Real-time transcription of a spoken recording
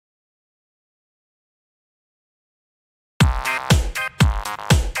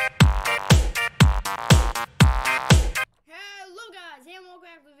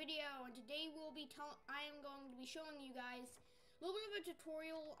I am going to be showing you guys a little bit of a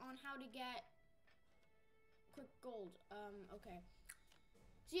tutorial on how to get quick gold. Okay.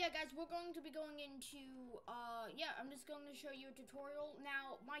 So yeah, guys, we're going to be going into, I'm just going to show you a tutorial.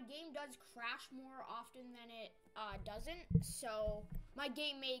 Now, my game does crash more often than it doesn't, so my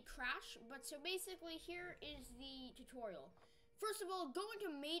game may crash, but so basically here is the tutorial. First of all, go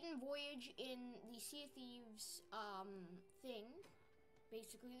into Maiden Voyage in the Sea of Thieves thing.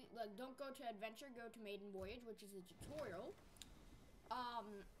 Basically, like, don't go to Adventure, go to Maiden Voyage, which is a tutorial.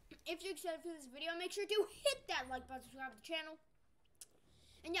 If you're excited for this video, make sure to hit that like button, subscribe to the channel.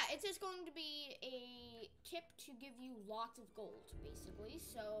 And yeah, it's just going to be a tip to give you lots of gold, basically.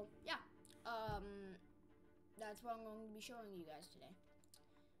 So, yeah. That's what I'm going to be showing you guys today.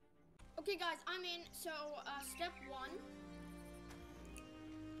 Okay, guys, I'm in. So, step one.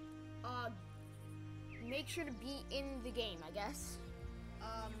 Make sure to be in the game, I guess.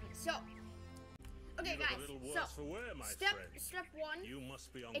 Okay, guys, step one, you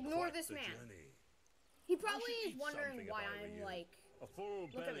must be on ignore this man. Journey. He probably is wondering why I'm like, a full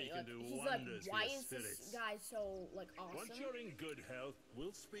look at me, can like, do he's like, wonders why for is spirits. this guy so, like, awesome? Once you're in good health,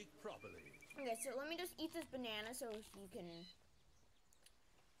 we'll speak properly. Okay, so let me just eat this banana so you can...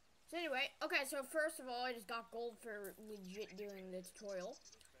 So anyway, okay, so first of all, I just got gold for legit doing the tutorial.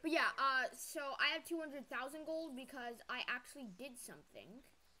 But yeah, so I have 200,000 gold because I actually did something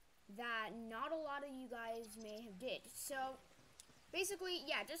that not a lot of you guys may have did. So, basically,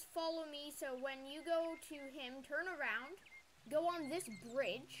 yeah, just follow me. So when you go to him, turn around, go on this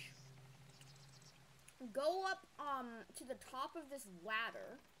bridge, go up to the top of this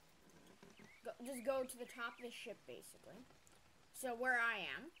ladder, just go to the top of the ship, basically. So where I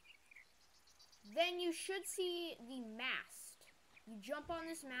am. Then you should see the mast. You jump on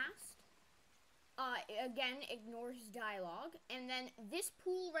this mast. Again, ignore his dialogue. And then this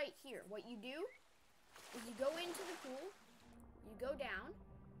pool right here, what you do is you go into the pool, you go down,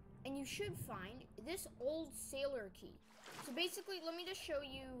 and you should find this old sailor key. So basically, let me just show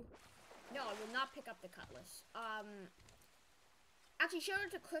you. No, I will not pick up the cutlass. Actually, shout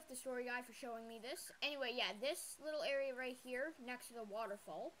out to Cliff, the story guy, for showing me this. Anyway, yeah, this little area right here, next to the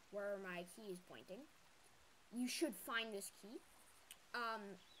waterfall, where my key is pointing, you should find this key.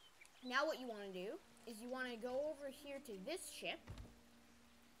 Now what you want to do is you want to go over here to this ship,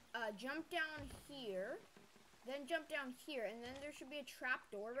 jump down here, then jump down here, and then there should be a trap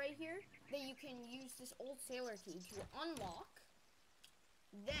door right here that you can use this old sailor key to unlock.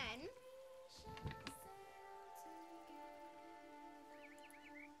 Then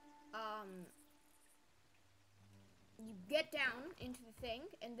you get down into the thing,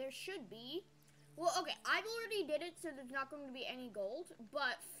 and there should be, well, okay, I've already did it, so there's not going to be any gold,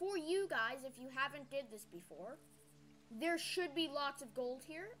 but for you guys, if you haven't did this before, there should be lots of gold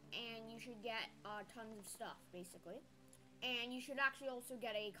here, and you should get tons of stuff, basically, and you should actually also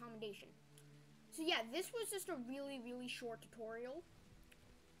get a commendation. So yeah, this was just a really, really short tutorial.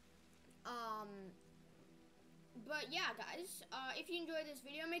 But yeah, guys, if you enjoyed this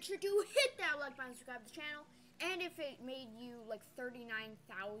video, make sure to hit that like button, subscribe to the channel, and if it made you like 39,000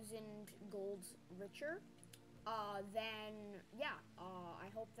 golds richer, then yeah, I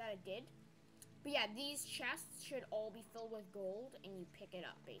hope that it did. But yeah, these chests should all be filled with gold, and you pick it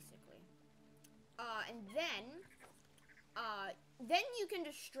up basically. And then you can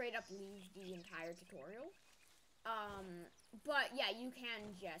just straight up leave the entire tutorial. But yeah, you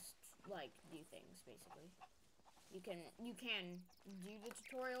can just like do things basically. You can do the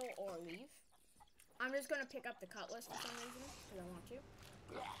tutorial or leave. I'm just gonna pick up the cutlass for some reason because I want to.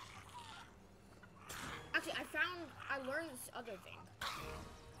 Actually, I learned this other thing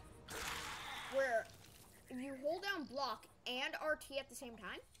where if you hold down block and RT at the same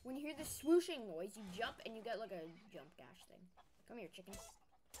time, when you hear the swooshing noise, you jump and you get like a jump dash thing. Come here, chickens.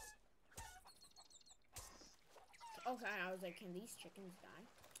 Okay, I was like, can these chickens die?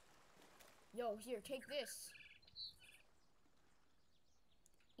 Yo, here, take this.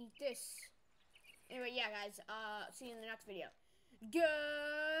 Eat this. Anyway, yeah, guys, see you in the next video. Goodbye!